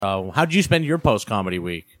How'd you spend your post-comedy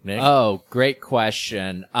week, Nick? Oh, great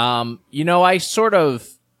question. I'm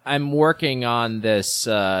working on this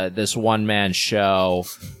one-man show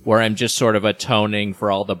where I'm just sort of atoning for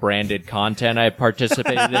all the branded content I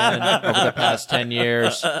participated in over the past 10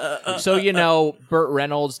 years. So, Burt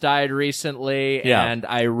Reynolds died recently, and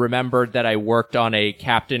I remembered that I worked on a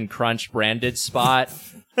Captain Crunch branded spot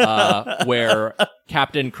where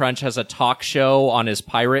Captain Crunch has a talk show on his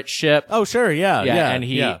pirate ship. Oh, sure, yeah. And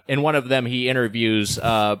in one of them, he interviews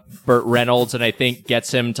Burt Reynolds, and I think gets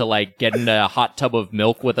him to get in a hot tub of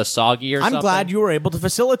milk with a soggy or something. I'm glad you were able to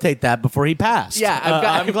facilitate that before he passed. Yeah,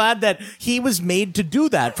 I'm glad that he was made to do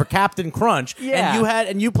that for Captain Crunch. Yeah.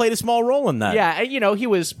 and you played a small role in that. Yeah, and he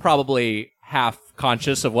was probably half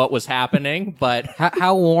conscious of what was happening, but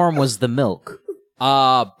How warm was the milk?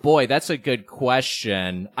 boy, that's a good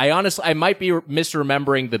question. I might be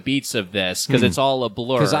misremembering the beats of this because it's all a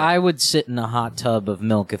blur. Because I would sit in a hot tub of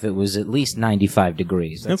milk if it was at least 95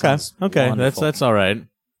 degrees. That sounds wonderful. That's all right.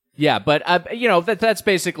 Yeah, but that's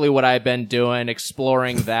basically what I've been doing,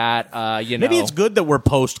 exploring that. Maybe it's good that we're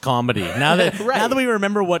post comedy now that now that we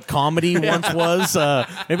remember what comedy once was.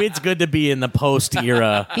 Maybe it's good to be in the post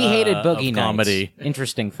era. He hated Boogie of Nights. comedy.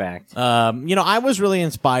 Interesting fact. I was really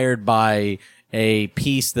inspired by a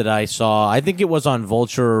piece that I saw. I think it was on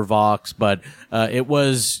Vulture or Vox, but it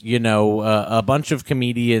was, a bunch of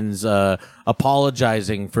comedians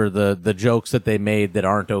apologizing for the jokes that they made that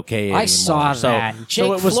aren't okay anymore. I saw that. Jake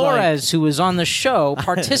it was Flores, who was on the show,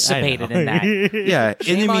 participated in that. Yeah,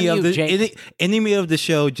 Shame enemy on of you, the Jake. enemy of the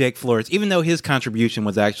show, Jake Flores. Even though his contribution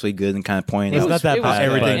was actually good and kind of pointing out not that it was bad.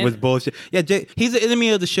 everything good. was bullshit. Yeah, he's the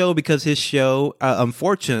enemy of the show because his show,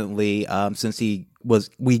 unfortunately, since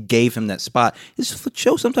we gave him that spot. His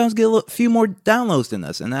show sometimes get a few more downloads than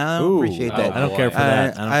us, and I don't appreciate that. I don't care for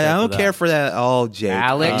that. I don't care for that at all, Jake.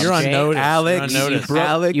 Alex, You're on Jake, notice. Alex, You're on notice.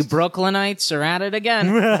 Alex. You Brooklynites are at it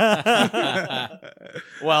again.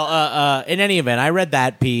 Well, in any event, I read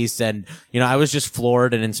that piece, and I was just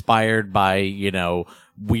floored and inspired by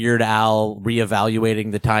Weird Al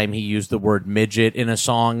reevaluating the time he used the word midget in a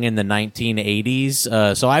song in the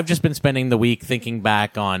 1980s. So I've just been spending the week thinking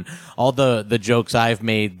back on all the jokes I've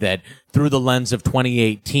made that through the lens of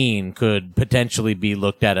 2018 could potentially be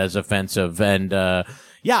looked at as offensive. And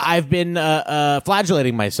I've been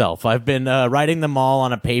flagellating myself. I've been writing them all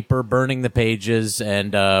on a paper, burning the pages,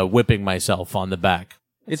 and whipping myself on the back.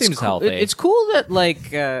 it seems cool. healthy. It's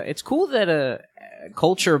cool that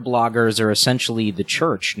culture bloggers are essentially the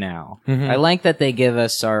church now. I like that they give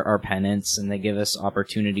us our penance and they give us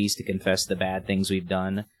opportunities to confess the bad things we've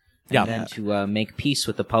done and then to make peace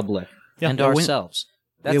with the public and ourselves.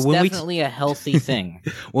 That's definitely a healthy thing.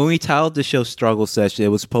 When we titled the show Struggle Session, it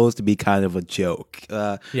was supposed to be kind of a joke.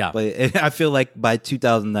 Yeah. But I feel like by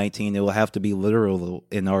 2019, it will have to be literal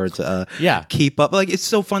in order to keep up. Like, it's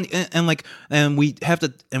so funny. And we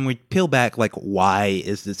peel back, why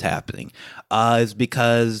is this happening? It's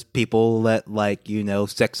because people let,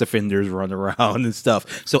 sex offenders run around and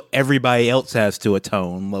stuff. So everybody else has to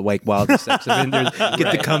atone, while the sex offenders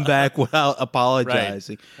get to come back without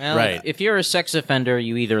apologizing. Well, if you're a sex offender,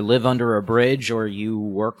 you either live under a bridge or you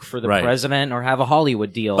work for the president or have a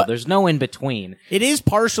Hollywood deal. But there's no in between. It is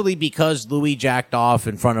partially because Louis jacked off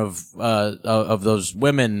in front of those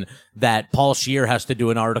women that Paul Scheer has to do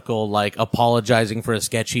an article apologizing for a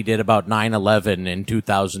sketch he did about 9/11 in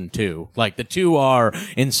 2002. The two are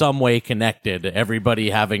in some way connected. Everybody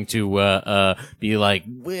having to be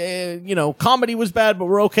comedy was bad, but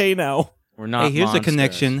we're okay now. We're not. Hey, here's monsters. a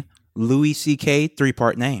connection. Louis C.K.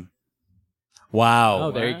 3-part name. Wow.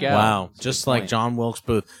 Oh, there you go. Wow. Just like John Wilkes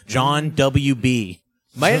Booth. John W.B.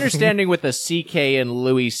 My understanding with the CK and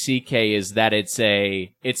Louis CK is that it's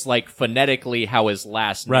phonetically how his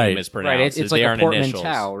last name is pronounced. Right, it's like a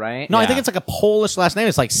portmanteau, right? No, I think it's like a Polish last name.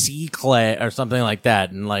 It's like C-Clay or something like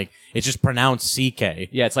that. And it's just pronounced CK.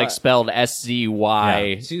 Yeah, it's spelled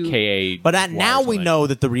SZYKA. But now we know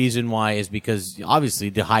that the reason why is because obviously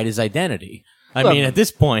to hide his identity. I mean, at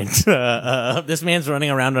this point, this man's running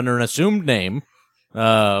around under an assumed name.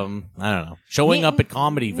 I don't know. Showing up at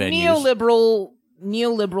comedy venues.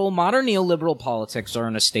 Modern neoliberal politics are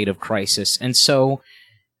in a state of crisis. And so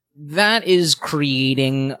that is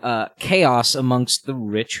creating chaos amongst the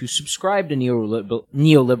rich who subscribe to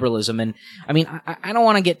neoliberalism. And I mean, I don't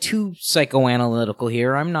want to get too psychoanalytical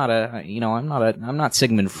here. I'm not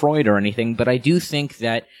Sigmund Freud or anything, but I do think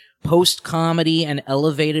that post-comedy and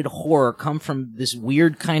elevated horror come from this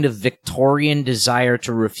weird kind of Victorian desire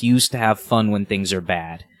to refuse to have fun when things are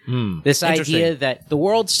bad. This idea that the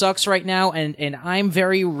world sucks right now and I'm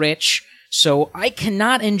very rich, so I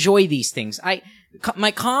cannot enjoy these things.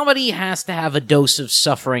 my comedy has to have a dose of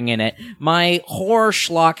suffering in it. My horror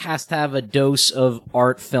schlock has to have a dose of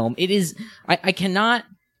art film. It is, I cannot,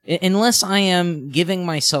 unless I am giving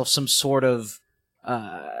myself some sort of,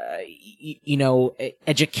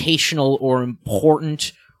 educational or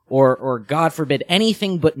important or God forbid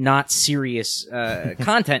anything but not serious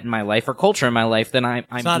content in my life or culture in my life, then I'm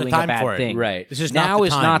doing a bad thing. Right. This is Now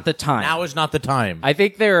is not the time. Now is not the time. I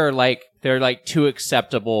think there are like two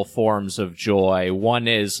acceptable forms of joy. One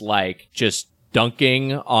is like just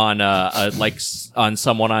dunking on on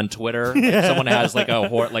someone on Twitter. Like someone has like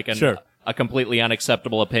a completely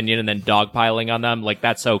unacceptable opinion and then dogpiling on them. Like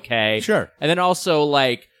that's okay. Sure. And then also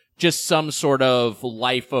like just some sort of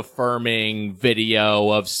life-affirming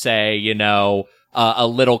video of, say, a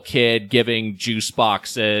little kid giving juice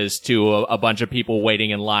boxes to a bunch of people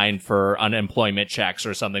waiting in line for unemployment checks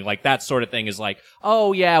or something. Like that sort of thing is like,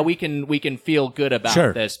 oh yeah, we can feel good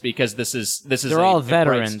about this because this is they're all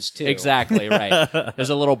veterans too. Exactly, right.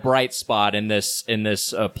 There's a little bright spot in this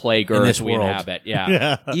plague earth we inhabit.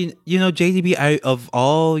 Yeah. JDB, of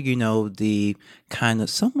all, the kind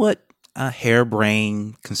of somewhat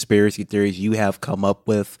harebrained conspiracy theories you have come up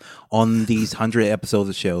with on these 100 episodes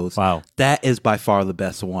of shows. Wow. That is by far the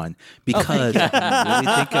best one because when you really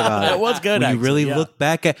think about it, it was good.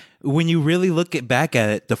 When you really look back at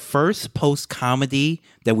it, the first post comedy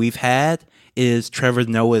that we've had is Trevor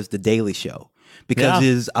Noah's The Daily Show. Because it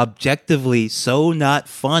is objectively so not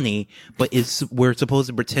funny, but we're supposed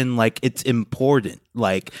to pretend like it's important.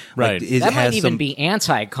 Like, right. That might even be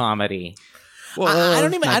anti-comedy. Well,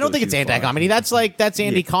 I don't think it's anti-comedy. That's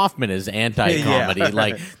Andy Kaufman is anti-comedy.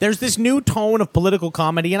 Like, there's this new tone of political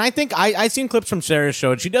comedy, and I think I've seen clips from Sarah's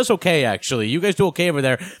show, and she does okay, actually. You guys do okay over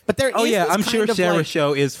there. But there is this I'm sure kind of, Sarah's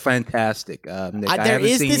show is fantastic. Nick, there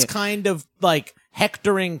is this kind of, like,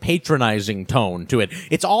 hectoring, patronizing tone to it.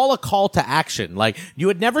 It's all a call to action. Like, you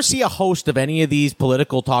would never see a host of any of these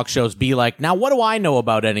political talk shows be like, now what do I know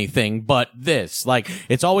about anything but this? Like,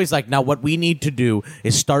 it's always like, now what we need to do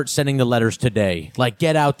is start sending the letters today. Like,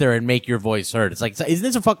 get out there and make your voice heard. It's like, isn't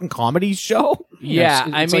this a fucking comedy show? Yeah,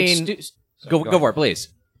 It's go for it, please.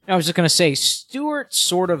 I was just going to say, Stewart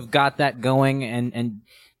sort of got that going, and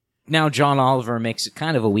now John Oliver makes it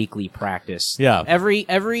kind of a weekly practice. Yeah. Every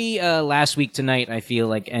Last Week Tonight, I feel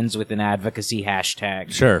like, ends with an advocacy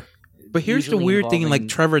hashtag. Sure. But here's the weird thing, like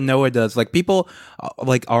Trevor Noah does. Like people,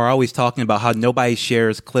 are always talking about how nobody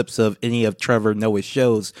shares clips of any of Trevor Noah's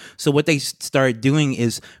shows. So what they started doing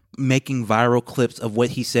is making viral clips of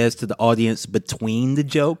what he says to the audience between the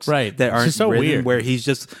jokes, right? That aren't so written, weird. where he's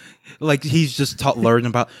just learning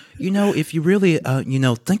about, if you really,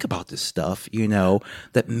 think about this stuff,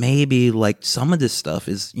 that maybe like some of this stuff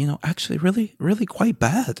is, actually really, really quite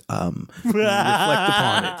bad.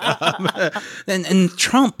 Reflect upon it. And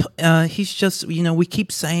Trump, he's just, we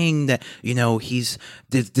keep saying that, he's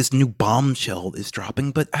this new bombshell is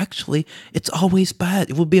dropping, but actually it's always bad.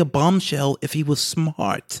 It would be a bombshell if he was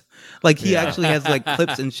smart. Like he actually has like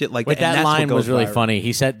clips and shit like Wait, that. that line was really viral. funny.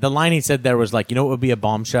 He said the line he said there was like, what would be a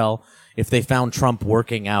bombshell if they found Trump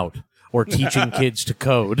working out or teaching kids to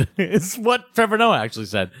code. It's what Trevor Noah actually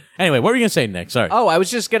said. Anyway, what were you gonna say, Nick? Sorry. Oh, I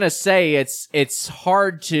was just gonna say it's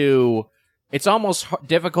hard to. It's almost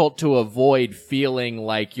difficult to avoid feeling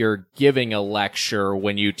like you're giving a lecture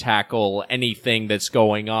when you tackle anything that's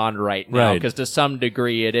going on right now, because to some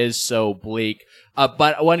degree it is so bleak.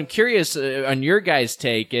 But what I'm curious on your guys'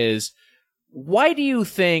 take is, why do you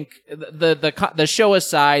think, the show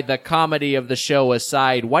aside, the comedy of the show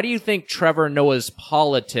aside, why do you think Trevor Noah's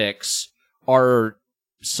politics are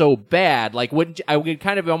so bad? Like, I would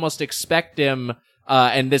kind of almost expect him,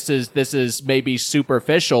 and this is maybe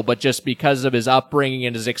superficial, but just because of his upbringing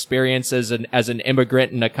and his experience as an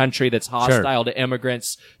immigrant in a country that's hostile to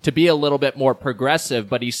immigrants, to be a little bit more progressive,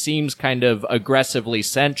 but he seems kind of aggressively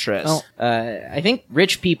centrist. Well, I think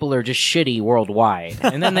rich people are just shitty worldwide,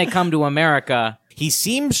 and then they come to America. He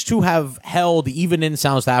seems to have held, even in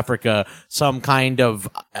South Africa, some kind of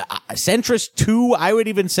centrist to, I would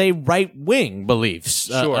even say, right-wing beliefs.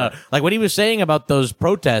 Sure. Like what he was saying about those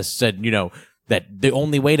protests and, that the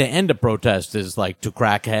only way to end a protest is like to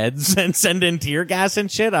crack heads and send in tear gas and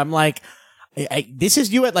shit. I'm like, this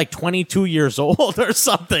is you at like 22 years old or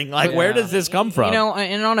something. Like, where does this come from?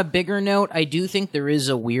 And on a bigger note, I do think there is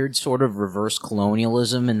a weird sort of reverse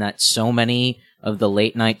colonialism in that so many of the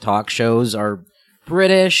late night talk shows are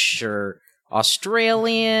British or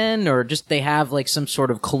Australian, or just they have like some sort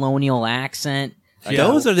of colonial accent.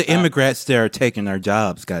 Those are the immigrants that are taking our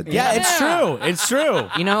jobs. Goddamn. Yeah, it's true. It's true.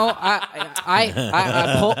 You know,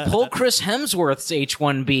 I pull Chris Hemsworth's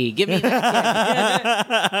H-1B. Give me that.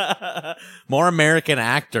 More American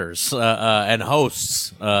actors and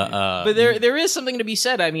hosts. But there is something to be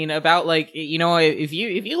said. I mean, about like, you know, if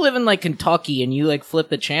you live in like Kentucky and you like flip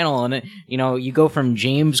the channel and you know you go from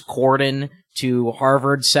James Corden to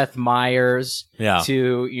Harvard Seth Meyers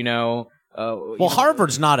to you know. Well,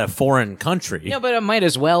 Harvard's not a foreign country. Yeah, but it might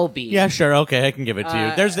as well be. Yeah, sure. Okay, I can give it to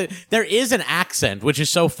you. There is an accent, which is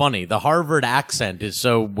so funny. The Harvard accent is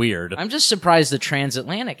so weird. I'm just surprised the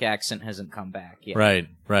transatlantic accent hasn't come back yet. Right.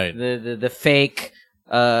 The fake,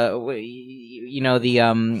 you know, the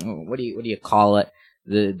what do you call it?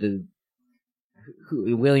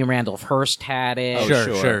 William Randolph Hearst had it.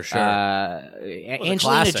 Oh, sure.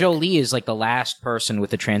 Angelina Jolie is like the last person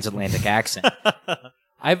with a transatlantic accent.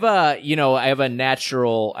 I have a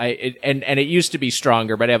natural, and it used to be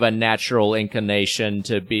stronger, but I have a natural inclination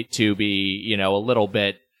to be, you know, a little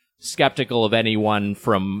bit skeptical of anyone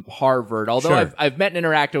from Harvard. Although I've met and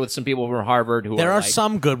interacted with some people from Harvard who there are like,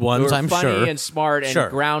 some good ones, who are I'm funny sure, and smart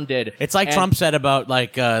and grounded. It's like Trump said about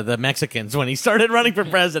like the Mexicans when he started running for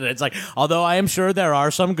president. It's like, although I am sure there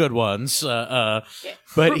are some good ones, but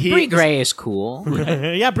Bree Gray is cool.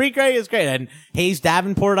 Yeah, Bree Gray is great, and Hayes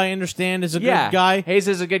Davenport, I understand, is a good guy. Hayes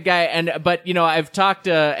is a good guy, but you know, I've talked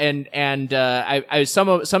to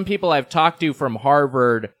some people I've talked to from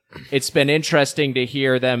Harvard. It's been interesting to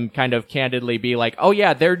hear them kind of candidly be like, "Oh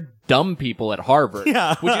yeah, they're dumb people at Harvard," which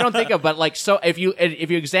you don't think of. But like, so if you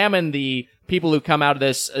examine the people who come out of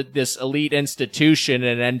this elite institution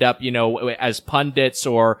and end up, you know, as pundits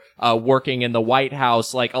or working in the White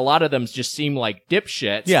House, like a lot of them just seem like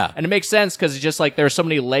dipshits. Yeah, and it makes sense because it's just like there's so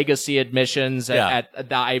many legacy admissions at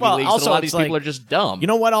the Ivy Leagues. Also, a lot of these people like, are just dumb. You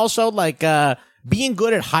know what? Also, like. Being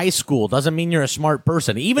good at high school doesn't mean you're a smart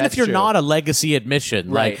person. Even if you're not a legacy admission,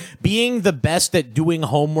 right. Like being the best at doing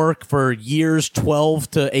homework for years 12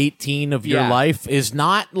 to 18 of your life is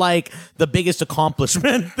not like the biggest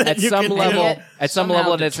accomplishment that at you some can level. do. At some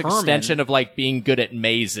level, it's an extension of like being good at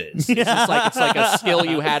mazes. It's like a skill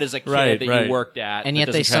you had as a kid that you worked at, and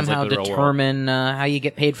yet they somehow determine how you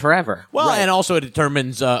get paid forever. Well, and also it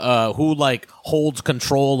determines who like holds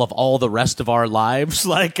control of all the rest of our lives.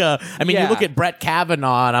 Like, I mean, you look at Brett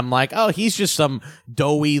Kavanaugh, and I'm like, oh, he's just some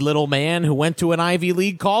doughy little man who went to an Ivy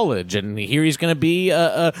League college, and here he's going to be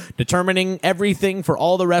determining everything for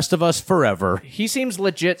all the rest of us forever. He seems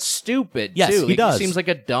legit stupid. Yes, too. he does. He seems like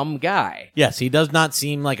a dumb guy. Yes, he does not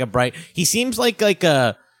seem like a bright. He seems like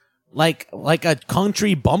a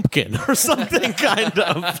country bumpkin or something, kind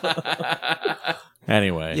of.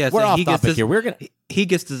 Anyway, we're off topic here. He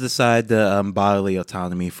gets to decide the bodily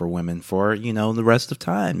autonomy for women for, you know, the rest of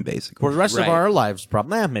time, basically. For the rest of our lives,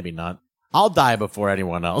 probably. Maybe not. I'll die before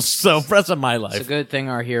anyone else, so for the rest of my life. It's a good thing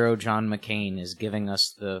our hero, John McCain, is giving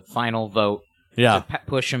us the final vote to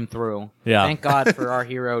push him through. Yeah. Thank God for our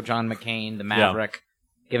hero, John McCain, the Maverick,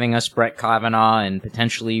 giving us Brett Kavanaugh and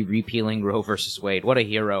potentially repealing Roe versus Wade. What a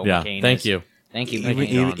hero McCain thank is. you. Thank you,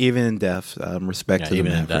 even in death, respect to the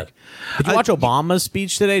Maverick. Did you watch Obama's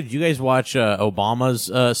speech today? Did you guys watch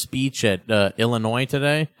Obama's speech at Illinois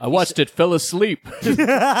today? I watched it, fell asleep. Is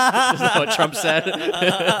that what Trump said?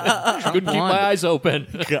 Couldn't keep my eyes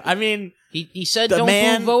open. I mean, he said, "Don't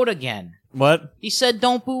boo vote again." What? He said,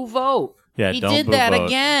 "Don't boo vote." Yeah, he don't did boo that vote.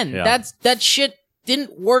 again. Yeah. That shit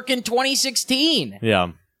didn't work in 2016.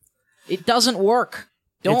 Yeah, it doesn't work.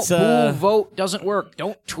 Don't boo vote. Doesn't work.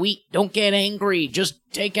 Don't tweet. Don't get angry. Just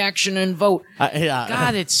take action and vote.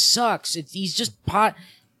 God, it sucks. He's just Pod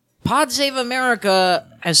Save America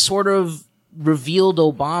has sort of revealed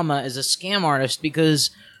Obama as a scam artist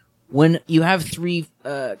because when you have three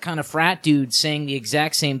kind of frat dudes saying the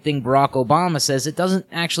exact same thing Barack Obama says, it doesn't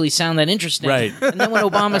actually sound that interesting. Right. And then when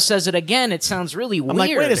Obama says it again, it sounds really weird. I'm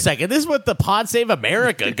like, wait a second. This is what the Pod Save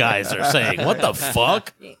America guys are saying. What the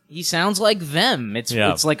fuck? He sounds like them.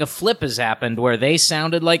 It's like a flip has happened where they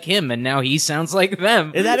sounded like him and now he sounds like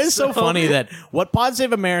them. And that is so funny that what Pod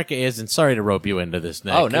Save America is, and sorry to rope you into this,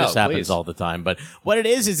 Nick. Oh, no, this happens all the time. But what it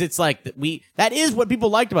is it's like that is what people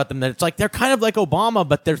liked about them. That it's like they're kind of like Obama,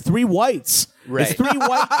 but they're three whites. Right. It's three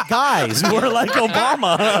white guys who are like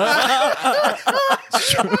Obama.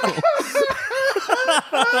 It's true.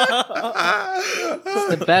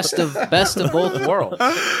 It's the best of both worlds.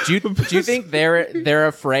 Do you think they're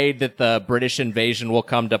afraid that the British invasion will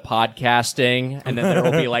come to podcasting, and then there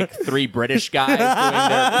will be like three British guys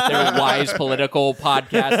doing their wise political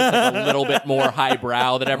podcast that's like a little bit more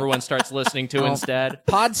highbrow that everyone starts listening to instead?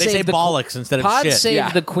 They say bollocks instead of Pod shit.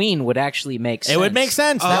 Save the Queen would actually make sense. It would make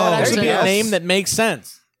sense. That would actually be a name that makes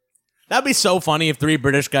sense. That'd be so funny if 3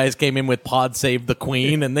 British guys came in with "Pod Save the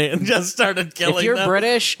Queen" and they just started killing If you're them.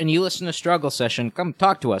 British and you listen to Struggle Session, come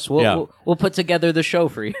talk to us. We'll put together the show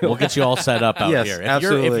for you. We'll get you all set up out Yes, here.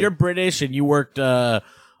 absolutely. If you're British and you worked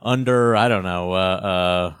under, I don't know,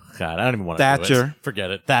 God, I don't even want to do Thatcher. it.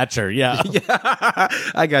 Forget it. Thatcher, yeah.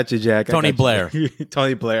 I got you, Jack. I Tony got Blair. you.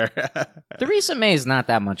 Tony Blair. Theresa May is not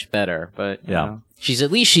that much better, but you Yeah. know,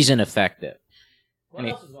 she's ineffective.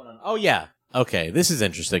 Oh, yeah. Okay, this is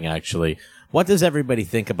interesting, actually. What does everybody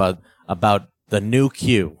think about the new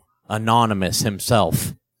Q, Anonymous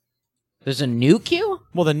himself? There's a new Q?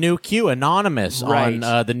 Well, the new Q, Anonymous, Right.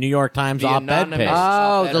 on the New York Times The op-ed Anonymous page. Oh,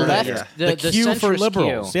 op-ed the right. left, Yeah. the Q for centrist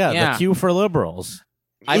liberals. Q. Yeah, the Q for liberals.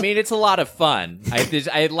 I mean, it's a lot of fun.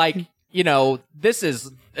 I like, you know, this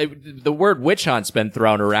is the word witch hunt's been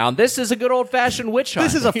thrown around. This is a good old fashioned witch hunt.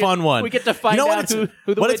 This is a fun one. We get to find You know what out it's-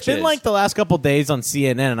 who the what witch it's been is. like the last couple days on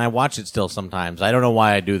CNN, and I watch it still sometimes. I don't know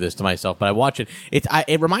why I do this to myself, but I watch it.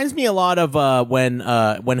 It reminds me a lot of when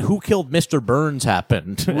Who Killed Mr. Burns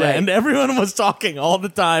happened, and everyone was talking all the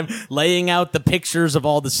time, laying out the pictures of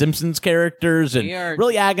all the Simpsons characters, and We are-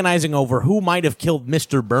 really agonizing over who might have killed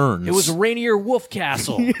Mr. Burns. It was Rainier Wolf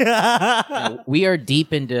Castle. We are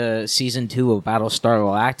deep into season 2 of Battlestar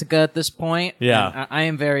Galactica at this point. Yeah. And I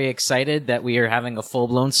am very excited that we are having a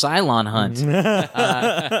full-blown Cylon hunt.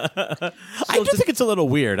 I just think it's a little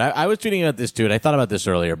weird. I was tweeting about this too, and I thought about this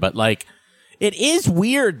earlier, but like, it is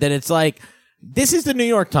weird that it's like, this is the New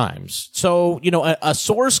York Times. So, you know, a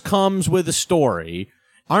source comes with a story.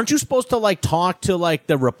 Aren't you supposed to like talk to like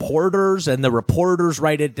the reporters and the reporters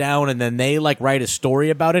write it down and then they like write a story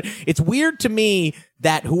about it? It's weird to me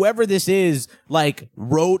that whoever this is like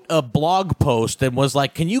wrote a blog post and was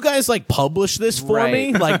like, can you guys like publish this for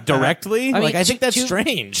me? Like directly? I think that's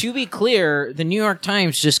strange. To be clear, the New York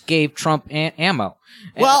Times just gave Trump ammo.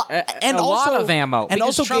 Well, and also- a lot of ammo. and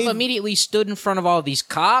Because also Trump gave- immediately stood in front of all these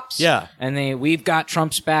cops. Yeah. And we've got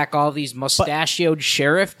Trump's back, all these mustachioed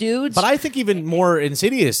sheriff dudes. But I think even more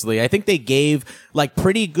insidiously, I think they gave like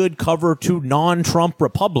pretty good cover to non-Trump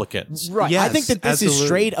Republicans. Right. I Yes, think that this absolutely. is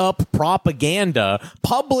straight up propaganda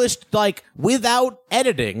published like without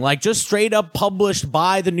editing, like just straight up published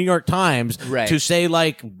by the New York Times Right. to say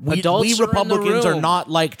like Adults we are in the Republicans are room. not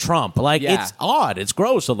like Trump. Like Yeah. it's odd. It's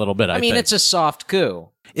gross a little bit. I mean, think. it's a soft coup.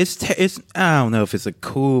 It's I don't know if it's a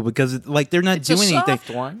cool because like they're not It's a doing anything. soft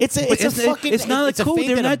one. It's a, But it's a it's- fucking it's not it's cool. a faith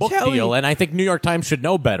They're in a not book telling- deal, and I think New York Times should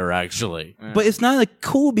know better. Actually, But it's not like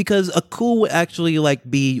cool because a coup would actually like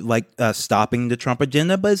be like stopping the Trump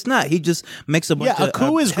agenda, but it's not. He just makes a bunch yeah, of a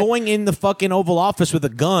coup is going in the fucking Oval Office with a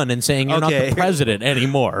gun and saying you're not Okay. the president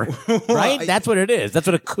anymore, right? That's what it is. That's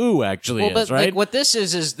what a coup actually Well, but is, right? like what this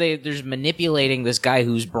is there's manipulating this guy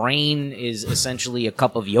whose brain is essentially a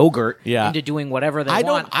cup of yogurt Yeah. into doing whatever they I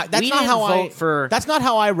don't. want. That's we not didn't how vote for. That's not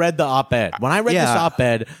how I read the op-ed. When I read this Yeah.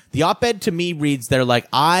 op-ed, the op-ed to me reads, "They're like,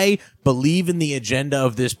 I believe in the agenda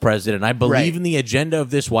of this president. I believe Right. in the agenda of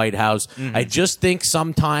this White House. I just think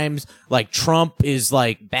sometimes like Trump is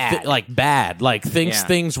like Bad. like thinks Yeah.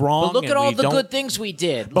 things wrong. But look and at all we the don't- good things we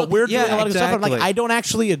did. But Look, we're doing Yeah, a lot of stuff. I'm like, exactly. I don't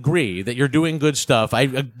actually agree that you're doing good stuff. I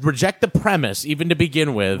reject the premise, even to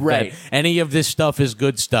begin with, Right. that any of this stuff is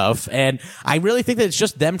good stuff. And I really think that it's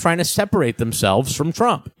just them trying to separate themselves from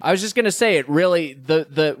Trump. I was just gonna say it really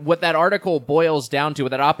the what that article boils down to,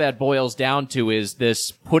 what that op-ed boils down to, is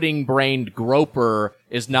this pudding-brained groper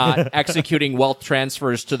is not executing wealth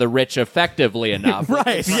transfers to the rich effectively enough.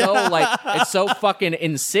 Right, It's so it's so fucking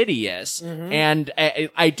insidious. And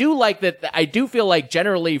I do like that. I do feel like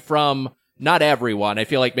generally from not everyone, I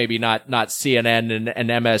feel like maybe not CNN and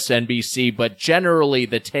MSNBC, but generally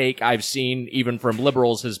the take I've seen even from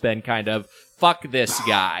liberals has been kind of, fuck this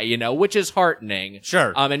guy, you know, which is heartening.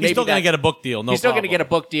 Sure. And he's maybe still going to that- get a book deal. No he's still going to problem. get a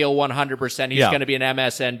book deal 100%. He's Yeah. going to be an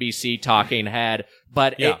MSNBC talking head.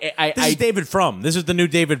 But Yeah. This is David Frum. This is the new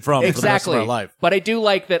David Frum for the rest exactly. of our life. But I do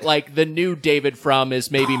like that, like, the new David Frum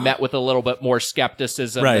is maybe met with a little bit more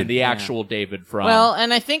skepticism Right. than the actual David Frum. Well,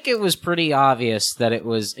 and I think it was pretty obvious that it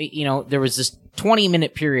was, you know, there was this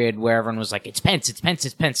 20-minute period where everyone was like, it's Pence, it's Pence,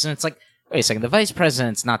 it's Pence. And it's like, wait a second, the vice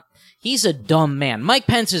president's not, he's a dumb man. Mike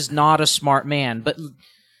Pence is not a smart man, but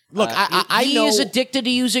Look, I he know. is addicted to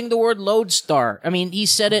using the word lodestar. I mean, he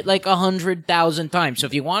said it like 100,000 times. So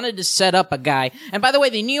if you wanted to set up a guy, and by the way,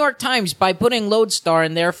 the New York Times, by putting lodestar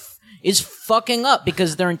in there, is fucking up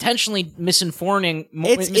because they're intentionally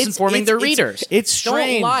misinforming their readers. It's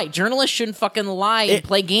strange. Don't lie. Journalists shouldn't fucking lie and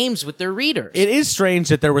play games with their readers. It is strange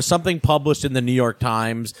that there was something published in the New York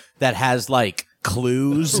Times that has like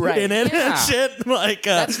clues in it and shit. Like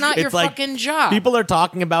that's not your fucking job. People are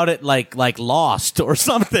talking about it like Lost or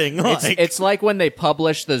something. It's like when they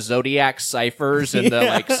published the Zodiac ciphers in the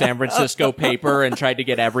like San Francisco paper and tried to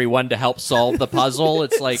get everyone to help solve the puzzle.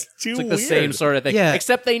 It's like the same sort of thing. Yeah.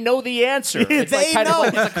 Except they know the answer. It's like kind of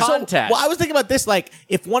like it's a contest. So, well, I was thinking about this. Like,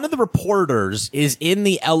 if one of the reporters is in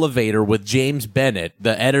the elevator with James Bennett,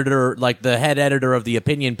 the editor, like the head editor of the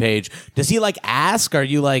opinion page, does he like ask? Are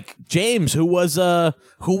you like, James, who was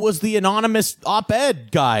the anonymous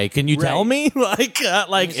op-ed guy? Can you tell me? He's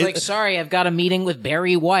like, sorry, I've got a meeting with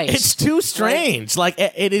Barry Weiss. It's too strange. Like,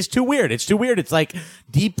 it is too weird. It's too weird. It's like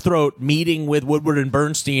Deep Throat meeting with Woodward and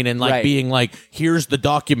Bernstein and like being like, here's the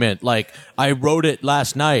document. Like, I wrote it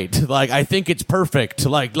last night. Like, I think it's perfect.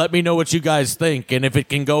 Like, let me know what you guys think and if it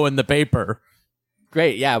can go in the paper.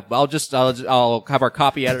 Great, yeah. I'll have our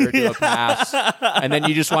copy editor do a pass, and then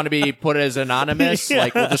you just want to be put as anonymous.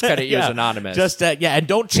 Like we'll just credit you as anonymous. Just and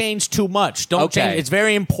don't change too much. Don't change. It's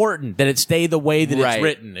very important that it stay the way that it's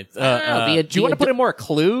written. It's, do you want to put in more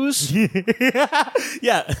clues?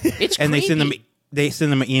 Yeah, it's and creepy. they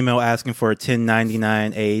send them an email asking for a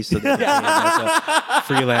 1099-A so that as a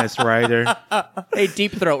freelance writer. Hey,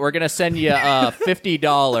 Deep Throat, we're gonna send you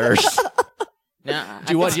 $50. Do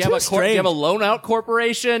you have a loan out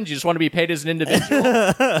corporation? Do you just want to be paid as an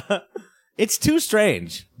individual? It's too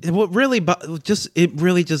strange. What really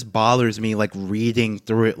really just bothers me, like reading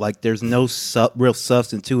through it. Like there's no real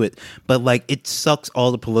substance to it, but like it sucks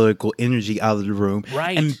all the political energy out of the room,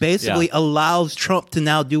 right? And basically allows Trump to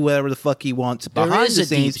now do whatever the fuck he wants behind the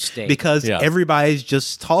scenes because everybody's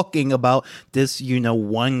just talking about this,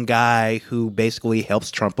 one guy who basically helps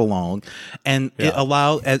Trump along, and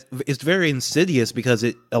it's very insidious because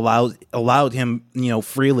it allowed him,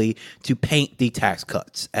 freely to paint the tax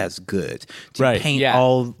cuts as good, to paint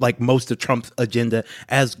all. Like most of Trump's agenda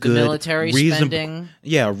as good, the military spending,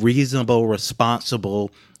 reasonable, responsible,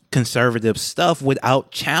 conservative stuff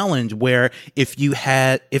without challenge. Where if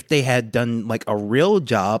they had done like a real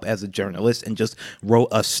job as a journalist and just wrote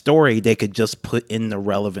a story, they could just put in the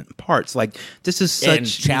relevant parts. Like this is such and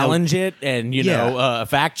challenge it and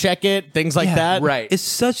fact check it, things like that. Right? It's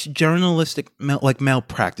such journalistic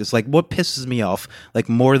malpractice. Like what pisses me off, like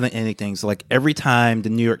more than anything, is like every time the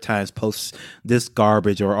New York Times posts this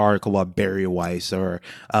garbage or article about Barry Weiss or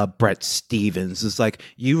Brett Stevens, it's like,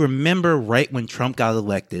 you remember right when Trump got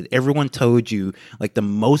elected, everyone told you like the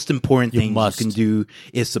most important thing you can do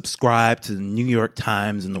is subscribe to the New York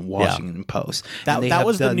Times and the Washington Post. That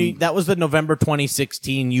was the November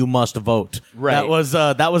 2016 "You must vote." Right.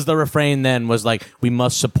 That was the refrain then, was like, we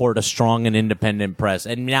must support a strong and independent press.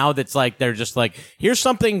 And now that's like they're just like, here's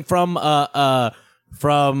something from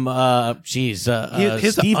Steve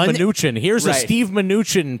Mnuchin. Here's a Steve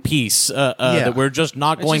Mnuchin piece that we're just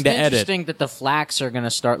not going to edit. It's interesting that the flacks are going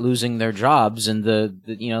to start losing their jobs, and the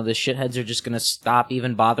shitheads are just going to stop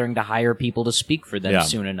even bothering to hire people to speak for them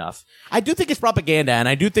soon enough. I do think it's propaganda, and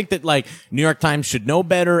I do think that like New York Times should know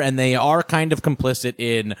better, and they are kind of complicit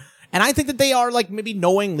in. And I think that they are like maybe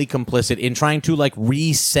knowingly complicit in trying to like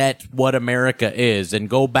reset what America is and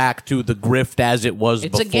go back to the grift as it was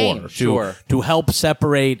before. A game, to help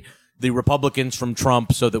separate the Republicans from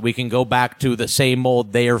Trump so that we can go back to the same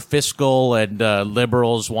old, they are fiscal and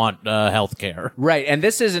liberals want health care. Right. And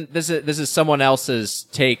this is someone else's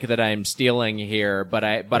take that I'm stealing here, but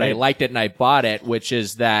I liked it and I bought it, which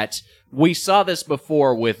is that we saw this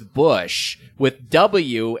before with Bush. With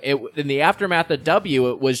W, in the aftermath of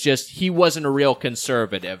W, it was just he wasn't a real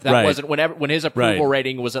conservative. That wasn't when his approval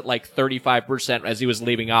rating was at like 35% as he was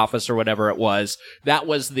leaving office or whatever it was. That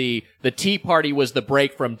was the Tea Party was the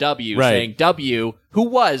break from W, saying W, who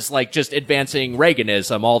was like just advancing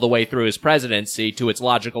Reaganism all the way through his presidency to its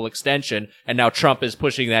logical extension, and now Trump is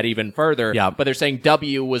pushing that even further. Yeah. But they're saying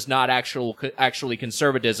W was not actually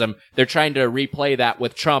conservatism. They're trying to replay that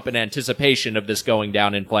with Trump in anticipation of this going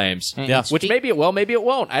down in flames. Yeah. Which maybe it will, maybe it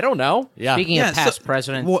won't. I don't know. Yeah. Speaking of past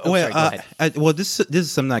presidents, this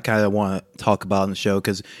is something I kind of want to talk about on the show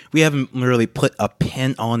because we haven't really put a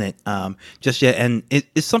pin on it just yet, and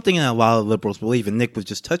it's something that a lot of liberals believe. And Nick was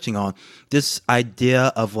just touching on this idea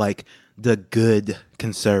of like the good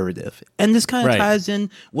conservative, and this kind of ties in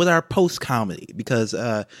with our post comedy because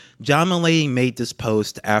John Mulaney made this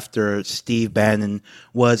post after Steve Bannon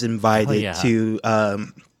was invited to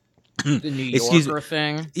The New Excuse- Yorker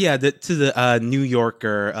thing. Yeah, to the New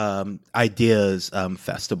Yorker Ideas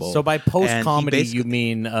Festival. So by post And he comedy, basically- you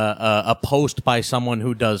mean a post by someone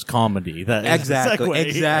who does comedy? That is the segue here.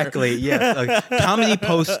 Exactly. Yes, a comedy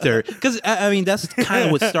poster. Because I mean, that's kind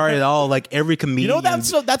of what started all. Like every comedian. You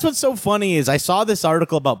know, that's what's so funny is I saw this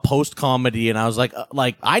article about post comedy and I was like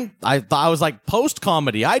I thought I was like post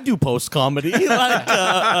comedy. I do post comedy. Like,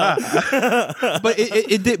 But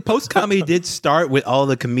it did. Post comedy did start with all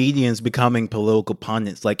the comedians becoming political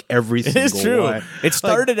pundits. Like every single it's true. one. It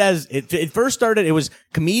started as it first started. It was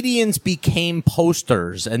comedians became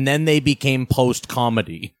posters and then they became post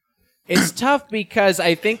comedy. It's tough because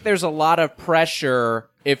I think there's a lot of pressure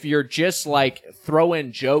if you're just like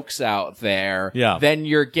throwing jokes out there. Yeah. Then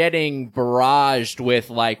you're getting barraged with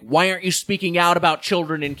like, why aren't you speaking out about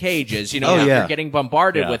children in cages? You know, Oh, yeah. you're getting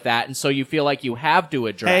bombarded Yeah. with that, and so you feel like you have to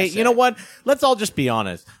address Hey, it. you know what? Let's all just be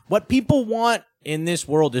honest. What people want in this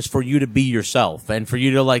world is for you to be yourself and for you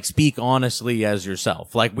to like speak honestly as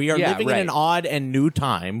yourself. Like we are Yeah, living in right. an odd and new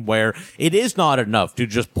time where it is not enough to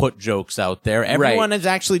just put jokes out there. Everyone is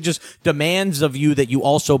actually just demands of you that you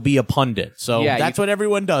also be a pundit. So Yeah, that's what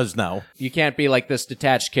everyone does now. You can't be like this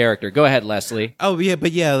detached character. Go ahead, Leslie. Oh yeah,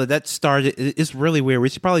 but yeah, that started. It's really weird. We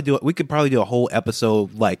could probably do a whole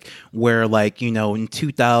episode like where like in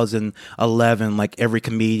 2011, like every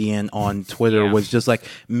comedian on Twitter Yeah. was just like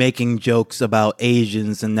making jokes about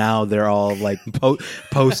Asians, and now they're all like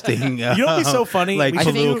posting. You know what'd be so funny? Like We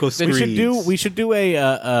should do- political screeds. We should do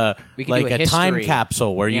a We could like do a a time history.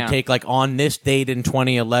 capsule where you Yeah. take like on this date in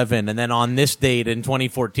 2011 and then on this date in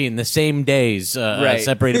 2014, the same days, Right.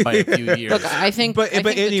 separated by a few years. Look, I think. But- I think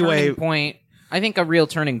but the anyway- turning point. I think a real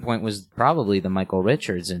turning point was probably the Michael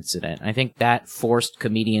Richards incident. I think that forced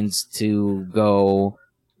comedians to go.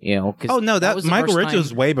 'Cause Oh no, that was the Michael first Richards time-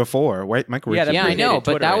 was way before. Right, Michael Yeah, Richards. Yeah, I predated know, but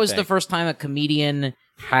Twitter, that I was the think. first time a comedian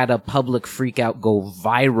had a public freakout go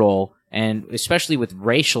viral, and especially with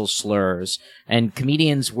racial slurs, and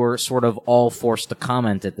comedians were sort of all forced to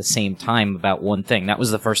comment at the same time about one thing. That was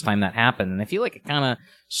the first time that happened, and I feel like it kind of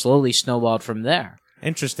slowly snowballed from there.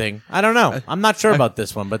 Interesting. I don't know. I'm not sure about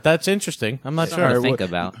this one, but that's interesting. I'm not Something sure. to think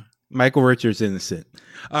about. Michael Richards innocent.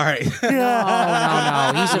 All right.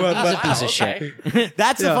 No, he's a piece of shit.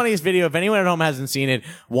 That's the funniest video. If anyone at home hasn't seen it,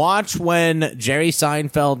 watch when Jerry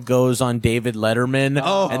Seinfeld goes on David Letterman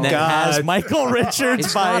and then God. has Michael Richards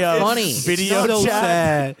It's by not a funny. video so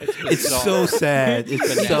chat. sad. It's so sad.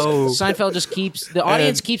 It's so. Seinfeld just keeps the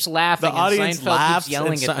audience keeps laughing. The audience and Seinfeld laughs keeps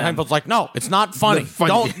yelling and at them. Seinfeld's like, no, it's not funny. Funny.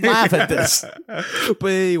 Don't laugh at this. But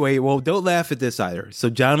anyway, well, don't laugh at this either. So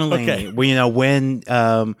John Mulaney, Okay.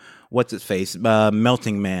 when what's his face,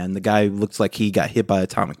 Melting Man, the guy who looks like he got hit by an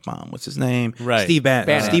atomic bomb. What's his name? Right. Steve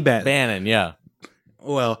Bannon. Steve Bannon. Bannon, yeah.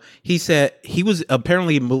 Well, he said he was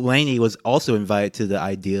apparently Mulaney was also invited to the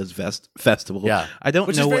Ideas Festival. Yeah, I don't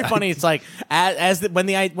Which know. is very funny. It's like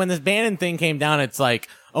when this Bannon thing came down, it's like,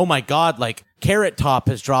 oh my god, like Carrot Top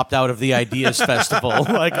has dropped out of the Ideas Festival.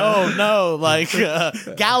 Like, oh no, like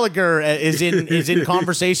Gallagher is in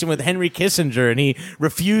conversation with Henry Kissinger, and he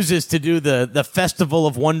refuses to do the Festival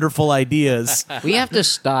of Wonderful Ideas. We have to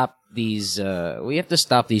stop these. We have to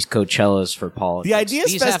stop these Coachellas for politics. The Ideas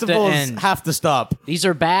These have to Festivals end. have to stop. These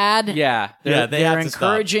are bad. Yeah. Yeah, they they're have to stop.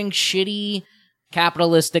 encouraging shitty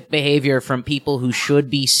capitalistic behavior from people who should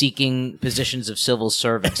be seeking positions of civil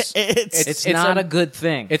service. It's It's It's not a- a good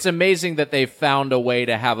thing. It's amazing that they found a way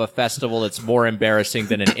to have a festival that's more embarrassing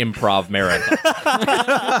than an improv marathon.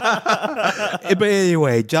 But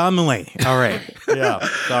anyway, John Mulaney. All right. yeah.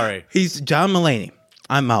 Sorry. He's John Mulaney.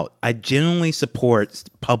 I'm out. I genuinely support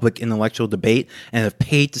public intellectual debate and have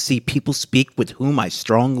paid to see people speak with whom I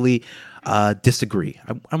strongly disagree.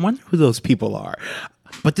 I wonder who those people are.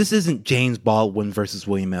 But this isn't James Baldwin versus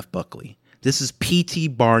William F. Buckley. This is P.T.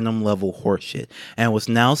 Barnum level horseshit, and was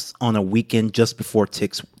announced on a weekend just before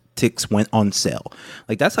Tix went on sale.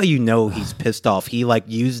 Like, that's how you know he's pissed off. He like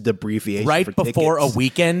used the abbreviation Right for before tickets. a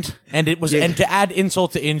weekend, and it was, and to add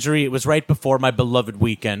insult to injury, it was right before my beloved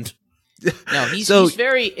weekend. no, he's So-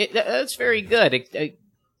 very. That's very good.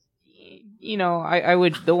 I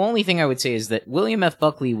would. The only thing I would say is that William F.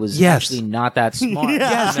 Buckley was Yes. actually not that smart.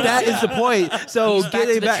 Yes, that is the point. So He's back to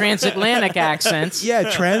getting the back- transatlantic accents. Yeah,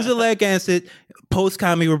 transatlantic accent, post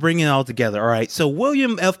comedy, we're bringing it all together. All right. So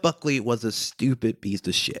William F. Buckley was a stupid piece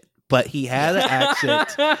of shit, but he had an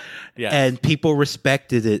accent, Yes. and people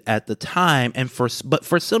respected it at the time. And for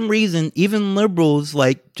some reason, even liberals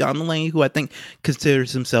like John Mulaney, who I think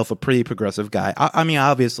considers himself a pretty progressive guy. I mean,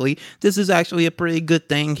 obviously, this is actually a pretty good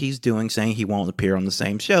thing he's doing, saying he won't appear on the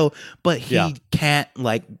same show, but he Yeah. can't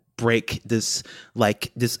like break this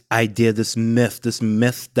idea, this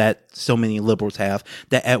myth that so many liberals have,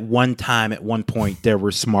 that at one point there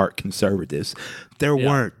were smart conservatives. There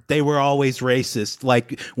weren't. They were always racist.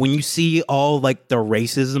 Like, when you see all like the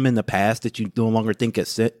racism in the past that you no longer think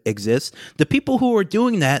exists, the people who were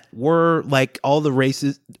doing that were like all the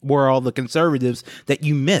conservatives that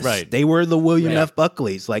you missed. Right. They were the William F.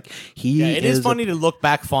 Buckleys. Like, it is funny to look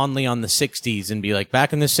back fondly on the 60s and be like,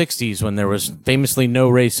 back in the 60s when there was famously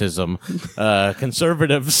no racism,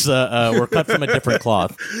 conservatives were cut from a different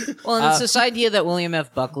cloth. Well, and it's this idea that William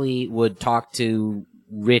F. Buckley would talk to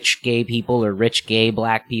rich gay people or rich gay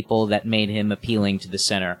black people that made him appealing to the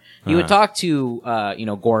center. He would talk to,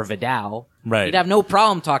 Gore Vidal. Right. He'd have no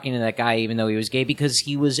problem talking to that guy even though he was gay because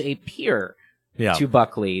he was a peer to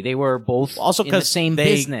Buckley. They were both also in the same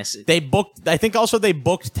business. They booked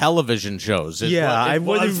television shows. I'm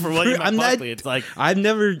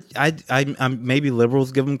maybe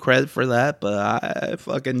liberals give him credit for that, but I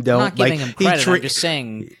fucking don't. I'm not giving him credit. I'm just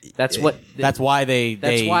saying that's why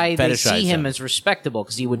they see him as respectable,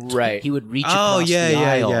 because he would reach across the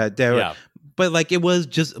aisle. But like it was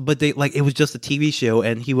just a TV show,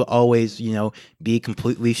 and he would always, be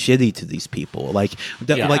completely shitty to these people. Like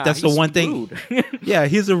that's the one thing. Yeah,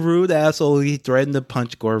 he's a rude asshole. He threatened to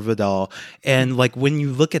punch Gore Vidal, and like when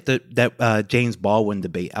you look at that James Baldwin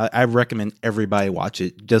debate, I recommend everybody watch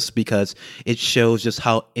it just because it shows just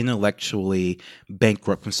how intellectually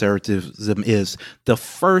bankrupt conservatism is. The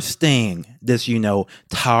first thing this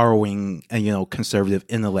towering conservative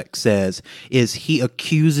intellect says is he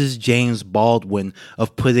accuses James Baldwin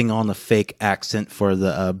of putting on a fake accent for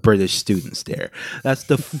the British students there. That's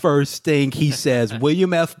the first thing he says.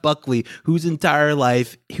 William F. Buckley, whose entire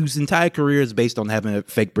career is based on having a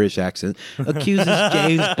fake British accent, accuses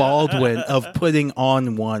James Baldwin of putting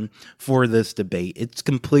on one for this debate. It's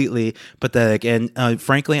completely pathetic. And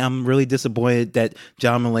frankly, I'm really disappointed that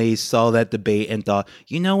John Mullane saw that debate and thought,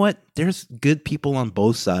 you know what? There's good people on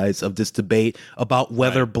both sides of this debate about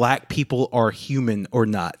whether black people are human or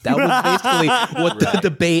not. That was basically what the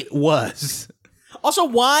debate was. Also,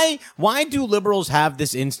 why do liberals have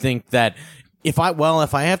this instinct that if I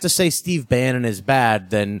have to say Steve Bannon is bad,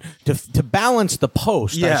 then to balance the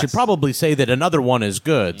post, I should probably say that another one is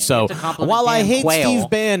good. So while I hate Steve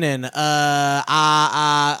Bannon,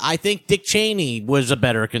 I think Dick Cheney was a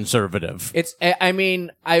better conservative.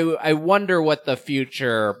 I wonder what the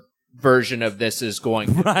future version of this is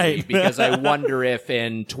going to be, because I wonder if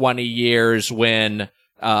in 20 years when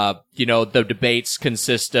the debates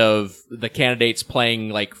consist of the candidates playing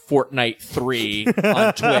like Fortnite 3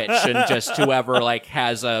 on Twitch, and just whoever like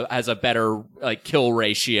has a better like kill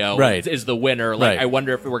ratio is the winner. Like, I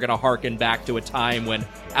wonder if we're going to harken back to a time when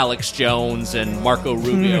Alex Jones and Marco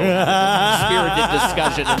Rubio had spirited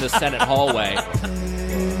discussion in the Senate hallway.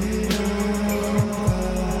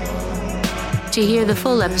 To hear the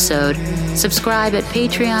full episode, subscribe at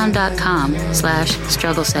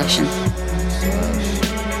patreon.com/struggle session.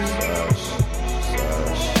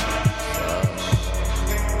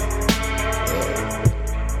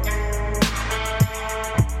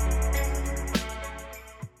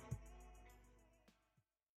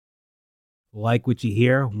 Like what you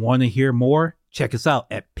hear? Want to hear more? Check us out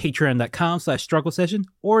at patreon.com/struggle session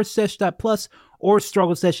or sesh.plus or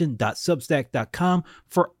strugglesession.substack.com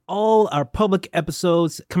for all our public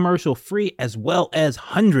episodes, commercial free, as well as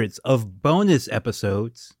hundreds of bonus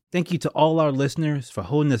episodes. Thank you to all our listeners for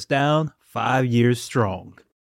holding us down 5 years strong.